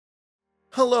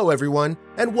Hello everyone,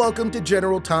 and welcome to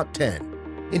General Top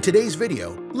 10. In today's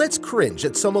video, let's cringe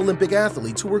at some Olympic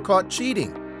athletes who were caught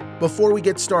cheating. Before we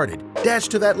get started, dash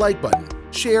to that like button,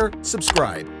 share,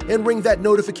 subscribe, and ring that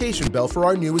notification bell for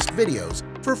our newest videos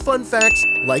for fun facts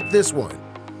like this one.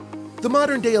 The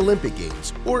modern-day Olympic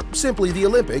Games, or simply the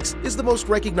Olympics, is the most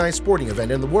recognized sporting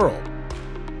event in the world.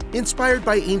 Inspired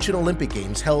by ancient Olympic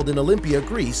Games held in Olympia,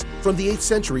 Greece from the 8th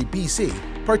century BC,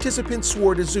 participants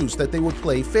swore to Zeus that they would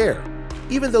play fair.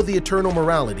 Even though the eternal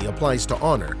morality applies to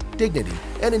honor, dignity,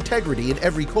 and integrity in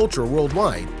every culture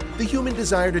worldwide, the human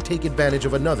desire to take advantage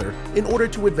of another in order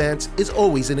to advance is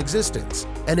always in existence,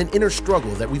 and an inner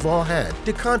struggle that we've all had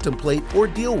to contemplate or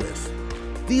deal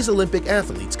with. These Olympic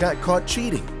athletes got caught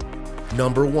cheating.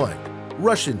 Number 1.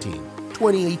 Russian Team,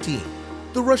 2018.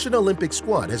 The Russian Olympic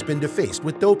squad has been defaced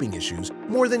with doping issues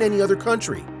more than any other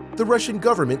country. The Russian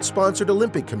government-sponsored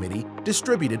Olympic Committee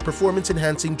distributed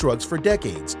performance-enhancing drugs for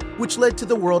decades, which led to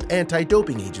the World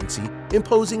Anti-Doping Agency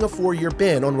imposing a 4-year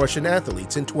ban on Russian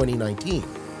athletes in 2019.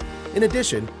 In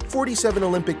addition, 47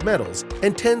 Olympic medals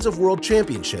and tens of world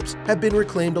championships have been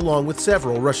reclaimed along with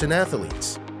several Russian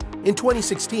athletes. In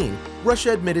 2016,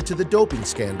 Russia admitted to the doping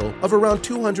scandal of around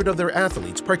 200 of their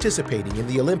athletes participating in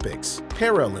the Olympics,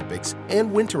 Paralympics,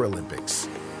 and Winter Olympics.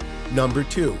 Number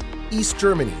 2. East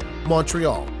Germany,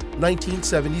 Montreal,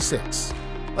 1976.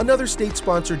 Another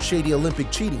state-sponsored shady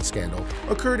Olympic cheating scandal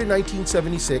occurred in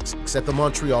 1976 at the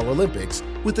Montreal Olympics,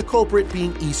 with the culprit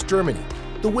being East Germany.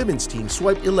 The women's team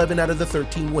swiped 11 out of the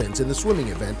 13 wins in the swimming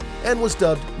event and was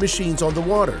dubbed Machines on the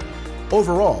Water.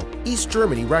 Overall, East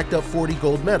Germany racked up 40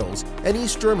 gold medals, and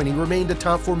East Germany remained a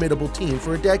top formidable team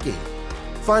for a decade.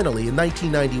 Finally, in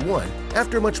 1991,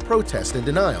 after much protest and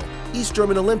denial, East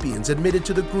German Olympians admitted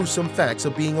to the gruesome facts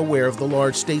of being aware of the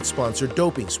large state-sponsored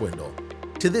doping swindle.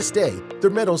 To this day, their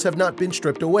medals have not been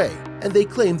stripped away, and they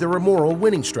claim their immoral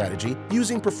winning strategy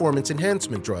using performance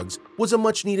enhancement drugs was a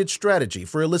much-needed strategy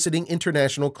for eliciting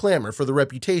international clamor for the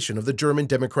reputation of the German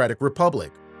Democratic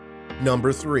Republic.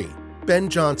 Number 3. Ben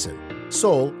Johnson,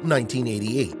 Seoul,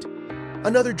 1988.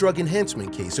 Another drug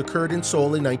enhancement case occurred in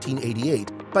Seoul in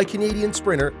 1988 by Canadian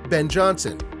sprinter Ben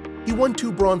Johnson. He won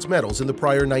 2 bronze medals in the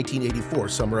prior 1984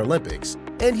 Summer Olympics,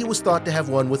 and he was thought to have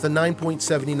won with a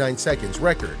 9.79 seconds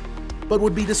record, but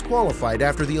would be disqualified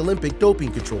after the Olympic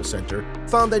Doping Control Center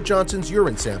found that Johnson's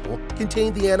urine sample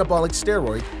contained the anabolic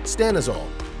steroid stanozol.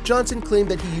 Johnson claimed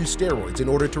that he used steroids in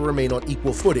order to remain on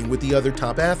equal footing with the other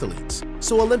top athletes,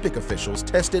 so Olympic officials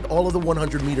tested all of the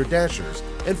 100-meter dashers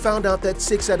and found out that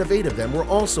 6 out of 8 of them were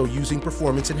also using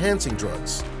performance-enhancing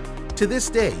drugs. To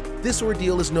this day, this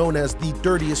ordeal is known as the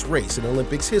dirtiest race in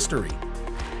Olympics history.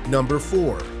 Number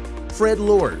 4. Fred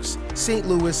Lorz, St.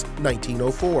 Louis,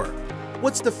 1904.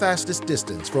 What's the fastest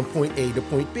distance from point A to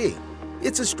point B?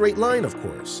 It's a straight line, of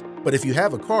course, but if you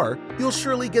have a car, you'll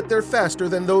surely get there faster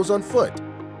than those on foot.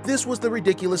 This was the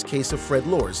ridiculous case of Fred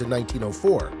Lorz in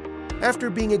 1904. After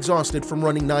being exhausted from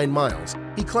running 9 miles,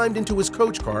 he climbed into his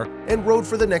coach car and rode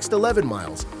for the next 11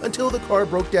 miles until the car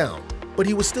broke down, but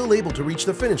he was still able to reach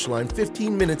the finish line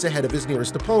 15 minutes ahead of his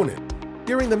nearest opponent.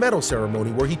 During the medal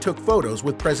ceremony where he took photos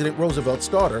with President Roosevelt's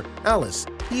daughter, Alice,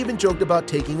 he even joked about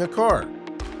taking a car.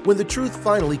 When the truth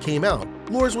finally came out,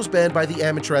 Lorz was banned by the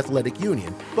Amateur Athletic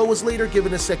Union, but was later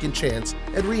given a second chance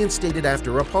and reinstated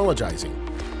after apologizing.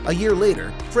 A year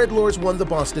later, Fred Lorz won the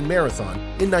Boston Marathon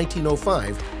in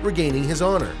 1905, regaining his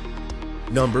honor.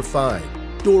 Number 5.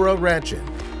 Dora Ratjen,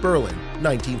 Berlin,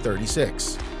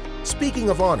 1936.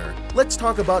 Speaking of honor, let's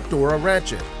talk about Dora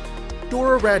Ratjen.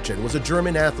 Dora Ratjen was a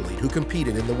German athlete who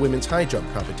competed in the women's high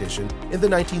jump competition in the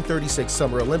 1936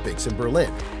 Summer Olympics in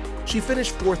Berlin. She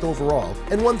finished 4th overall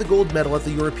and won the gold medal at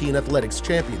the European Athletics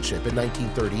Championship in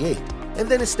 1938, and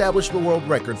then established the world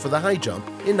record for the high jump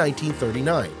in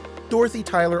 1939. Dorothy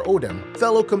Tyler Odom,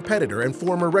 fellow competitor and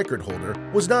former record holder,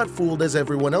 was not fooled as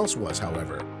everyone else was,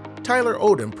 however. Tyler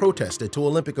Odom protested to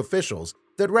Olympic officials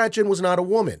that Ratjen was not a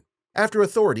woman. After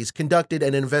authorities conducted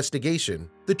an investigation,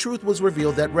 the truth was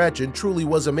revealed that Ratjen truly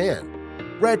was a man.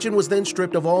 Ratjen was then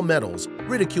stripped of all medals,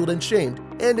 ridiculed and shamed,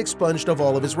 and expunged of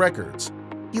all of his records.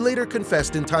 He later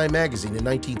confessed in Time magazine in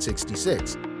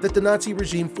 1966 that the Nazi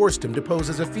regime forced him to pose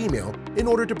as a female in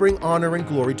order to bring honor and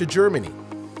glory to Germany.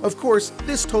 Of course,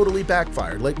 this totally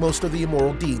backfired like most of the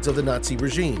immoral deeds of the Nazi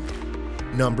regime.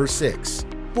 Number 6.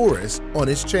 Boris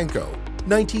Onyshchenko,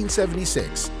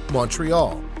 1976,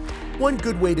 Montreal. One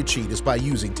good way to cheat is by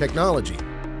using technology.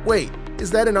 Wait, is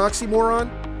that an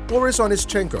oxymoron? Boris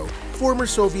Onyshchenko, former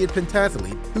Soviet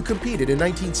pentathlete who competed in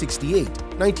 1968,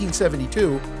 1972,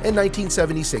 and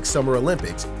 1976 Summer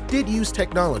Olympics, did use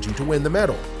technology to win the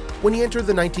medal. When he entered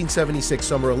the 1976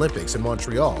 Summer Olympics in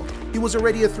Montreal, he was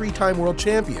already a 3-time world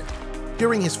champion.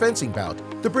 During his fencing bout,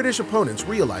 the British opponents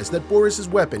realized that Boris's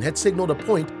weapon had signaled a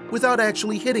point without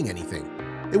actually hitting anything.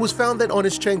 It was found that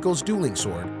Onischenko's dueling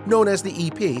sword, known as the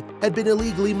EP, had been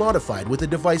illegally modified with a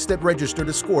device that registered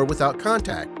a score without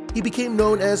contact. He became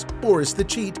known as Boris the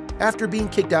Cheat after being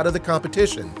kicked out of the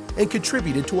competition and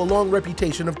contributed to a long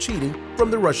reputation of cheating from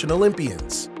the Russian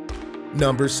Olympians.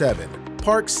 Number 7.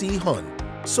 Park Si-hun,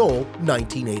 Seoul,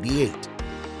 1988.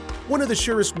 One of the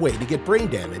surest way to get brain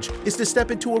damage is to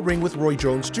step into a ring with Roy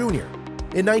Jones Jr.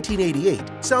 In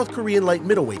 1988, South Korean light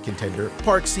middleweight contender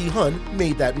Park Si-hun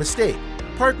made that mistake.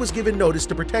 Park was given notice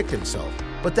to protect himself,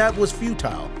 but that was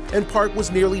futile, and Park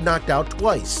was nearly knocked out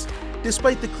twice.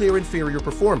 Despite the clear inferior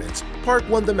performance, Park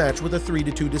won the match with a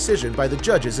 3-2 decision by the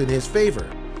judges in his favor.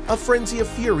 A frenzy of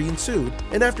fury ensued,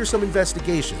 and after some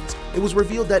investigations, it was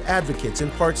revealed that advocates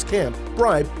in Park's camp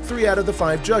bribed 3 out of the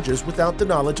 5 judges without the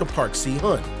knowledge of Park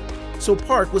Si-hun. So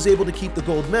Park was able to keep the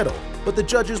gold medal, but the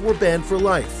judges were banned for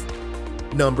life.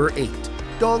 Number 8.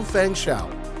 Dong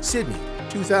Fangshao, Sydney,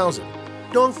 2000.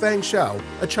 Dong Fangshao,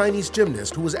 a Chinese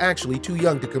gymnast who was actually too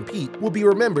young to compete, will be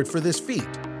remembered for this feat.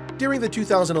 During the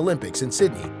 2000 Olympics in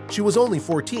Sydney, she was only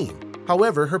 14.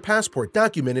 However, her passport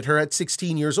documented her at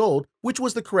 16 years old, which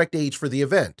was the correct age for the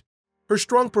event. Her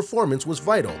strong performance was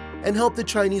vital and helped the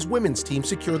Chinese women's team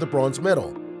secure the bronze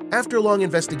medal. After long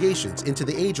investigations into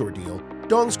the age ordeal,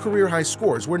 Dong's career-high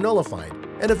scores were nullified,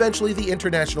 and eventually the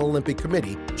International Olympic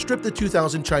Committee stripped the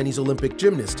 2000 Chinese Olympic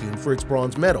gymnast team for its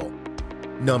bronze medal.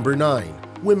 Number 9.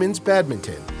 Women's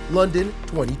Badminton, London,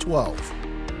 2012.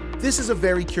 This is a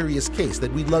very curious case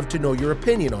that we'd love to know your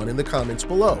opinion on in the comments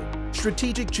below.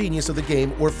 Strategic genius of the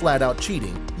game or flat-out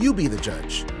cheating? You be the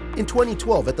judge. In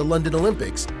 2012 at the London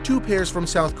Olympics, 2 pairs from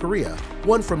South Korea,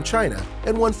 one from China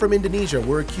and one from Indonesia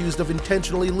were accused of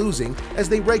intentionally losing as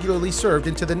they regularly served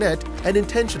into the net and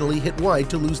intentionally hit wide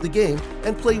to lose the game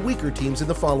and play weaker teams in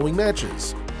the following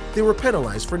matches. They were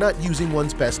penalized for not using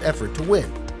one's best effort to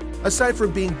win. Aside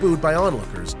from being booed by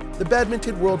onlookers, the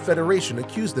Badminton World Federation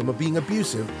accused them of being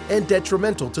abusive and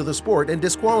detrimental to the sport and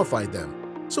disqualified them.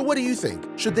 So what do you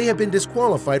think? Should they have been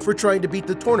disqualified for trying to beat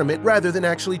the tournament rather than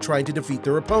actually trying to defeat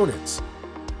their opponents?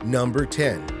 Number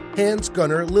 10.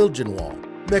 Hans-Gunnar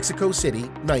Liljenwall, Mexico City,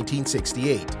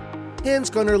 1968.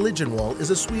 Hans-Gunnar Liljenwall is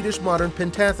a Swedish modern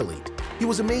pentathlete. He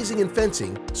was amazing in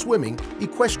fencing, swimming,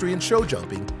 equestrian show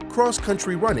jumping,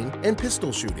 cross-country running, and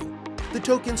pistol shooting. The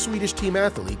token Swedish team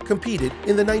athlete competed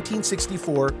in the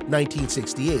 1964,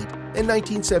 1968, and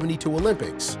 1972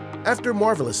 Olympics. After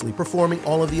marvelously performing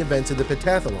all of the events in the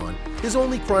pentathlon, his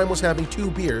only crime was having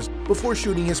 2 beers before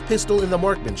shooting his pistol in the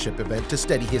marksmanship event to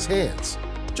steady his hands.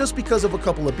 Just because of a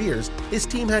couple of beers, his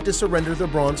team had to surrender their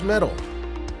bronze medal.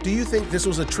 Do you think this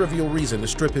was a trivial reason to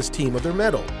strip his team of their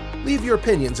medal? Leave your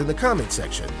opinions in the comment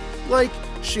section. Like,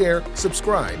 share,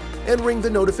 subscribe, and ring the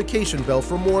notification bell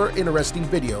for more interesting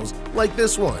videos like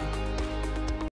this one.